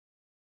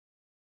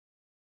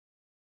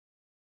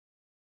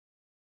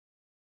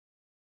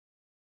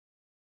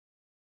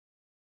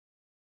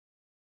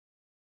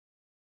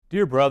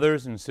Dear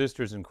brothers and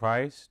sisters in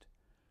Christ,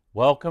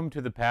 welcome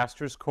to the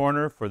Pastor's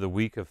Corner for the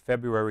week of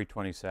February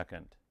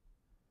 22nd.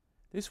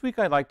 This week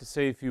I'd like to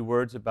say a few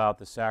words about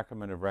the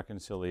sacrament of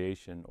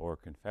reconciliation or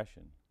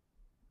confession.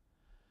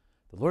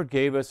 The Lord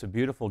gave us a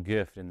beautiful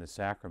gift in the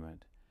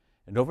sacrament,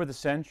 and over the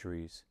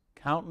centuries,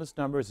 countless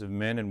numbers of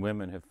men and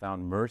women have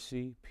found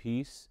mercy,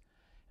 peace,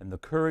 and the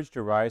courage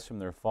to rise from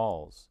their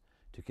falls,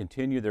 to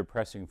continue their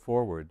pressing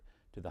forward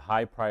to the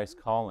high-priced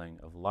calling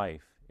of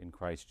life in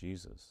Christ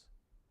Jesus.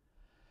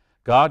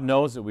 God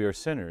knows that we are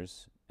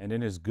sinners, and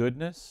in His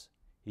goodness,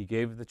 He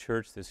gave the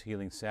church this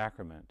healing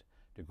sacrament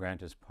to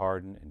grant us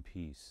pardon and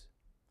peace.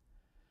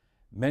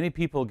 Many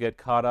people get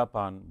caught up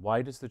on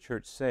why does the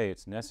church say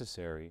it's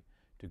necessary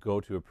to go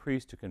to a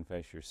priest to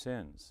confess your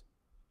sins.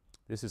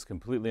 This is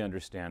completely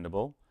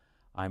understandable.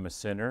 I'm a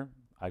sinner.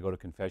 I go to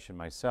confession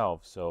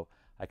myself, so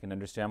I can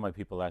understand why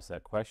people ask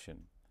that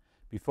question.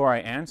 Before I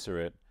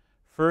answer it,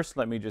 first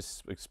let me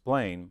just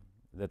explain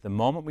that the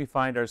moment we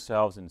find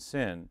ourselves in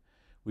sin,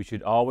 we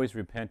should always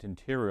repent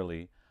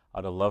interiorly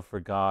out of love for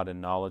God and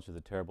knowledge of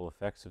the terrible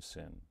effects of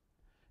sin.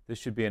 This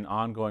should be an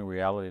ongoing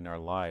reality in our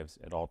lives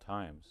at all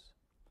times.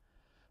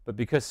 But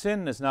because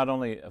sin not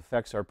only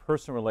affects our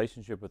personal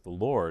relationship with the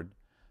Lord,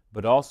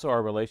 but also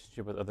our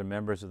relationship with other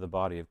members of the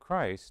body of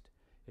Christ,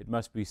 it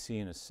must be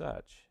seen as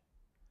such.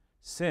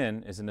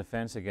 Sin is an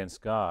offense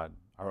against God,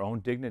 our own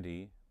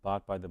dignity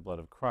bought by the blood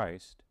of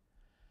Christ,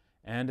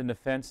 and an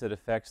offense that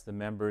affects the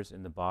members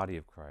in the body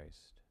of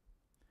Christ.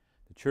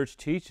 The Church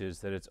teaches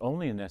that it's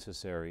only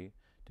necessary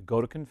to go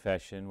to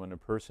confession when a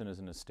person is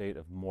in a state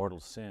of mortal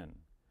sin.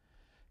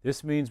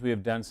 This means we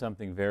have done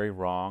something very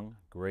wrong,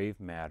 grave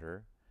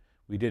matter.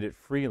 We did it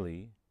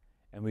freely,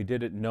 and we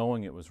did it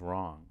knowing it was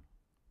wrong.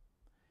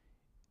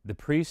 The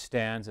priest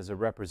stands as a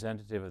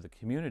representative of the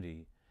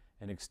community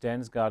and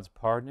extends God's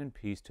pardon and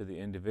peace to the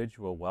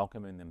individual,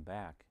 welcoming them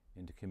back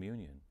into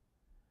communion.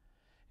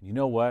 And you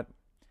know what?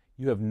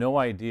 You have no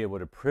idea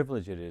what a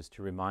privilege it is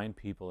to remind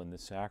people in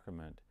this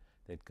sacrament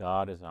that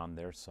God is on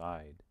their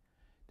side,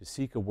 to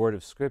seek a word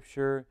of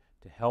Scripture,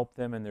 to help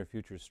them in their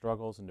future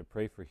struggles, and to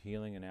pray for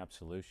healing and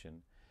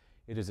absolution.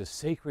 It is a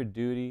sacred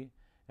duty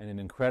and an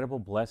incredible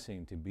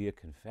blessing to be a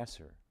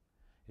confessor.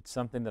 It's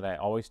something that I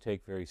always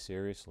take very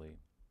seriously.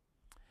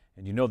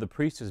 And you know, the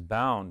priest is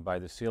bound by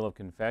the seal of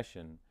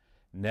confession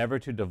never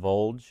to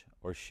divulge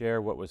or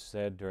share what was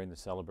said during the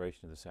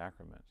celebration of the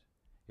sacrament.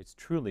 It's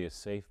truly a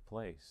safe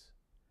place.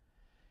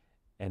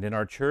 And in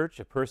our church,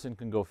 a person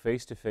can go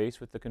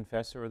face-to-face with the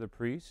confessor or the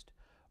priest,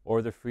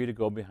 or they're free to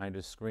go behind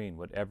a screen,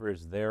 whatever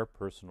is their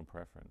personal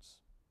preference.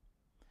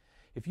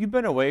 If you've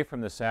been away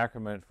from the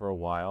sacrament for a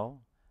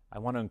while, I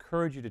want to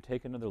encourage you to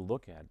take another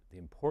look at the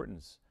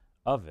importance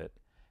of it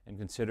and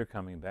consider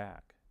coming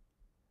back.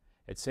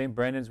 At St.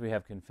 Brendan's, we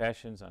have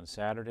confessions on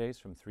Saturdays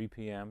from 3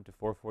 p.m. to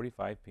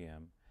 4:45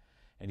 p.m.,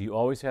 and you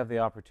always have the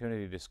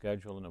opportunity to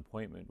schedule an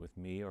appointment with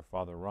me or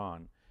Father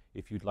Ron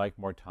if you'd like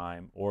more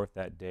time, or if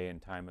that day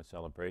and time of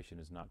celebration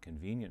is not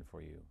convenient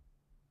for you.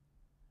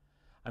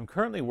 I'm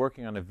currently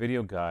working on a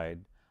video guide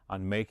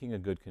on making a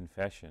good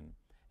confession,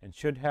 and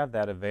should have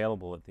that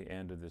available at the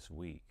end of this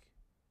week.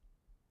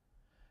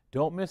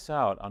 Don't miss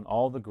out on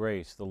all the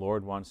grace the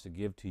Lord wants to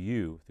give to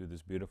you through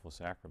this beautiful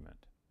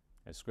sacrament.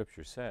 As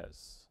Scripture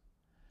says,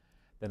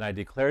 "Then I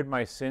declared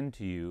my sin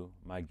to you,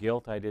 my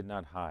guilt I did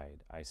not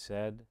hide. I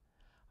said,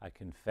 I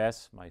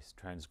confess my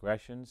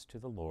transgressions to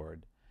the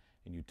Lord,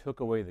 and you took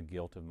away the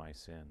guilt of my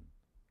sin."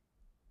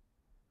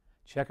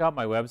 Check out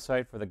my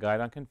website for the guide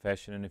on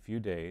confession in a few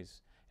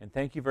days, and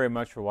thank you very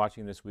much for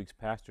watching this week's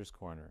Pastor's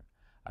Corner.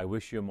 I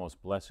wish you a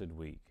most blessed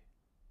week.